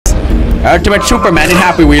Ultimate Superman in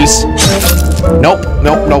Happy Wheels. Nope,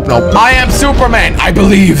 nope, nope, nope. I am Superman, I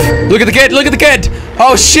believe. Look at the kid, look at the kid.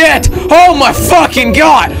 Oh shit! Oh my fucking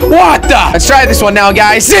god! What the? Let's try this one now,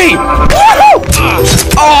 guys. See?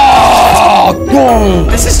 Oh!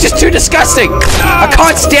 This is just too disgusting. I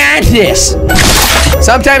can't stand this.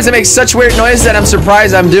 Sometimes I make such weird noises that I'm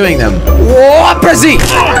surprised I'm doing them. Whoopsie!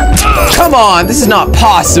 Come on, this is not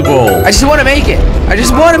possible. I just want to make it. I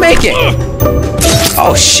just want to make it.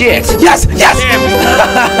 Oh shit! Yes! Yes!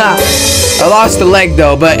 I lost a leg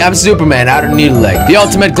though, but I'm Superman. I don't need a leg. The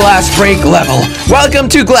ultimate glass break level. Welcome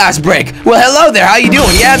to glass break. Well, hello there. How you doing?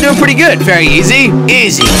 Yeah, I'm doing pretty good. Very easy.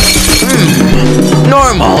 Easy.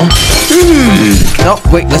 Normal. No,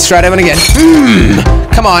 wait. Let's try that one again.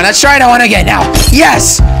 Come on. Let's try that one again now.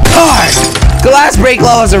 Yes. Hard. Glass break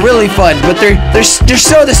levels are really fun, but they're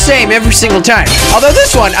so the same every single time. Although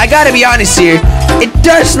this one, I gotta be honest here, it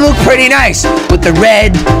does look pretty nice with the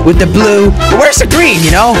red, with the blue. But where's the green,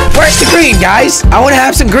 you know? Where's the green, guys? I want to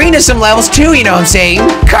have some green in some levels too, you know what I'm saying?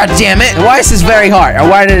 God damn it! And why is this very hard? Or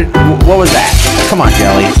why did? What was that? Come on,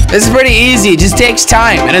 Jelly. This is pretty easy. It just takes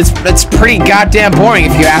time, and it's pretty goddamn boring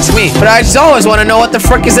if you ask me. But I just always want to know what the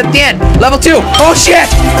frick is at the end. Level 2. Oh shit!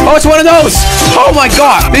 Oh, it's one of those. Oh my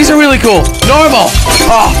god, these are really cool. Normal.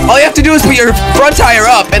 Oh, all you have to do is put your front tire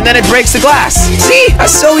up and then it breaks the glass. See?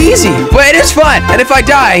 That's so easy. But it is fun. And if I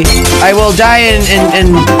die, I will die in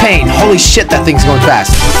pain. Holy shit, that thing's going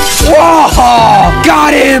fast. Whoa!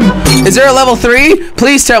 Got him! Is there a level 3?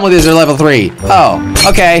 Please tell me there's a level 3. Oh,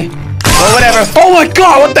 okay. Well, whatever. Oh my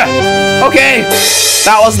god, what the? Okay.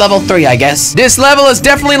 That was level 3, I guess. This level is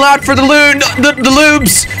definitely not for the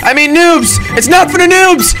noobs. I mean noobs. It's not for the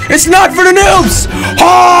noobs. It's not for the noobs.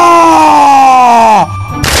 Oh!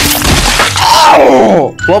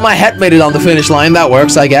 Oh! Well, my head made it on the finish line. That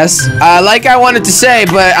works, I guess. Like I wanted to say,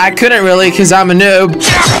 but I couldn't really because I'm a noob.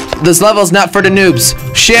 This level's not for the noobs.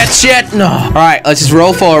 Shit, shit. No. All right, let's just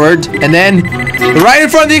roll forward. And then right in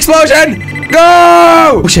front of the explosion.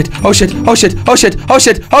 Go! Oh shit, oh shit, oh shit, oh shit, oh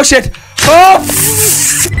shit, oh shit. Oh!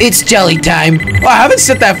 It's jelly time. Well, I haven't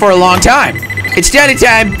said that for a long time. It's jelly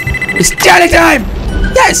time. It's jelly time.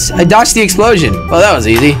 Yes, I dodged the explosion. Well, that was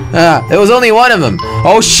easy. There was only one of them.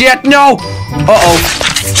 Oh shit, no. Uh-oh.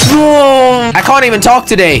 I can't even talk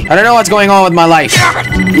today. I don't know what's going on with my life.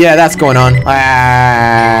 Yeah, that's going on.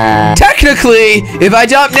 Technically, if I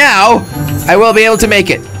jump now, I will be able to make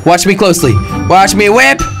it. Watch me closely. Watch me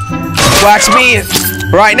whip. Watch me.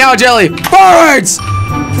 Right now, Jelly. Forwards!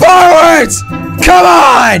 Forwards! Come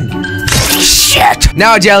on! Shit!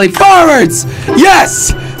 Now, Jelly, forwards!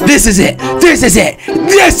 Yes! This is it! This is it!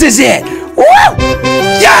 This is it! Woo!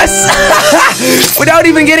 Yes! Without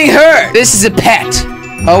even getting hurt! This is a pet.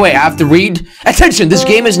 Oh wait, I have to read? Attention, this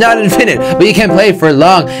game is not infinite, but you can play for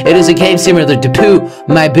long. It is a game similar to Pooh,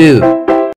 My Boo.